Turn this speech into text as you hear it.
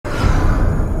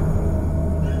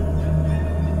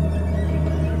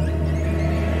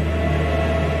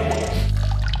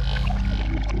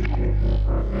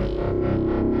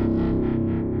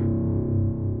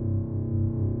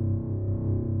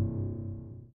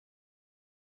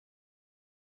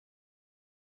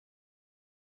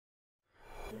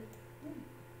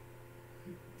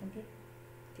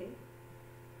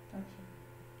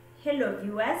Hello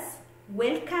viewers,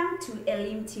 welcome to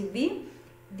Elim TV.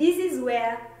 This is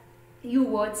where you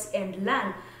watch and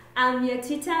learn. I'm your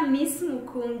teacher, Miss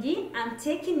Mukungi. I'm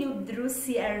taking you through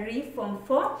CRE Form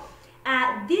 4.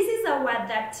 This is our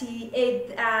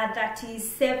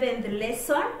 37th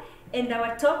lesson, and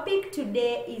our topic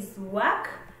today is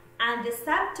work, and the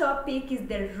subtopic is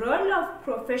the role of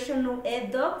professional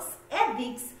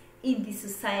ethics in the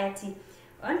society.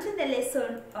 On to the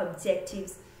lesson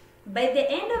objectives. By the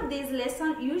end of this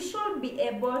lesson, you should be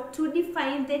able to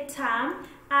define the term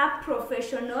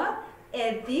professional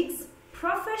ethics,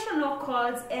 professional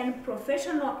codes, and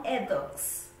professional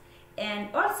ethics,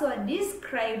 and also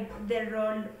describe the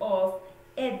role of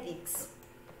ethics.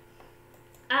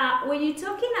 When you're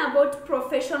talking about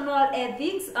professional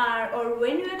ethics, or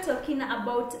when you're talking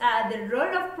about the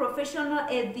role of professional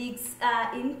ethics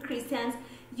in Christians,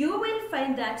 you will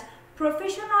find that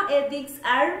professional ethics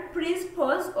are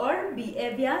principles or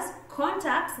behaviors,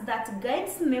 contacts that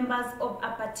guides members of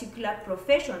a particular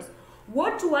profession.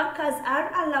 What workers are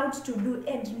allowed to do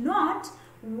and not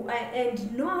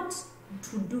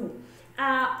to do.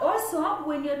 Also,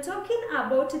 when you're talking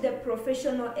about the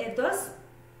professional ethos,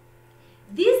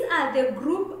 these are the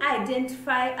group identity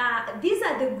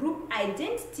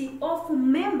of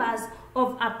members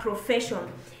of a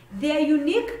profession. Their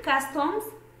unique customs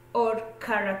or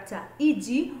character,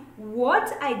 e.g., what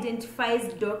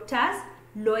identifies doctors,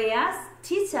 lawyers,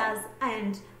 teachers,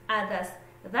 and others.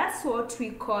 That's what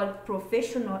we call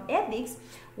professional ethics,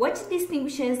 which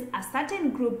distinguishes a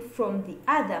certain group from the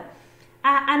other.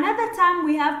 Another term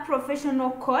we have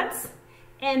professional codes,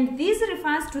 and this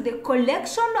refers to the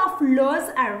collection of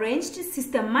laws arranged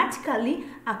systematically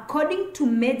according to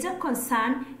major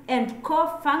concern and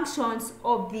core functions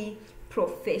of the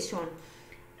profession.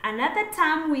 Another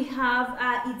term we have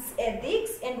it's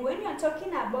ethics, and when you are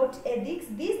talking about ethics,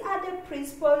 these are the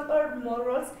principles or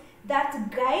morals that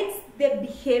guides the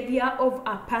behavior of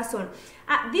a person.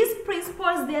 These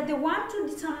principles, they are the one to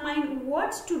determine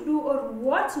what to do or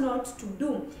what not to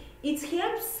do. It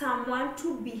helps someone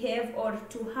to behave or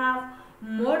to have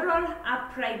moral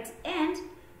upright and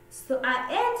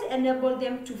enable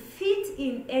them to fit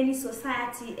in any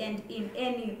society and in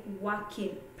any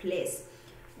working place.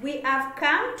 We have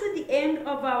come to the end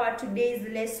of our today's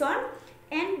lesson,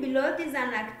 and below there is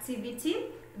an activity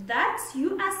that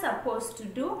you are supposed to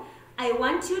do. I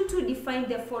want you to define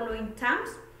the following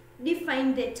terms.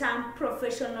 Define the term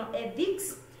professional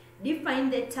ethics,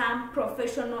 define the term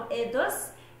professional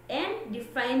ethos, and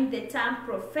define the term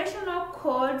professional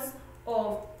codes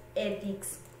of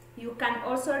ethics. You can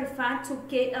also refer to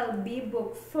KLB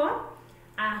book 4.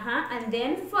 And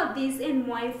then for this and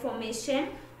more information,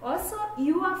 also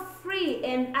you are free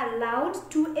and allowed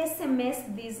to SMS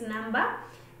this number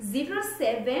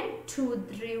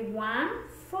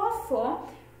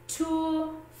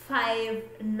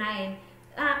 07231442259.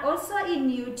 Also in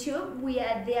YouTube, we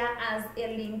are there as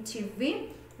Elim TV.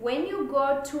 When you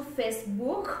go to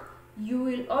Facebook, you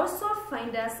will also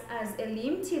find us as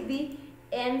Elim TV,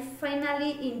 and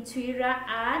finally in Twitter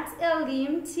at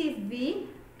Elim TV_KE.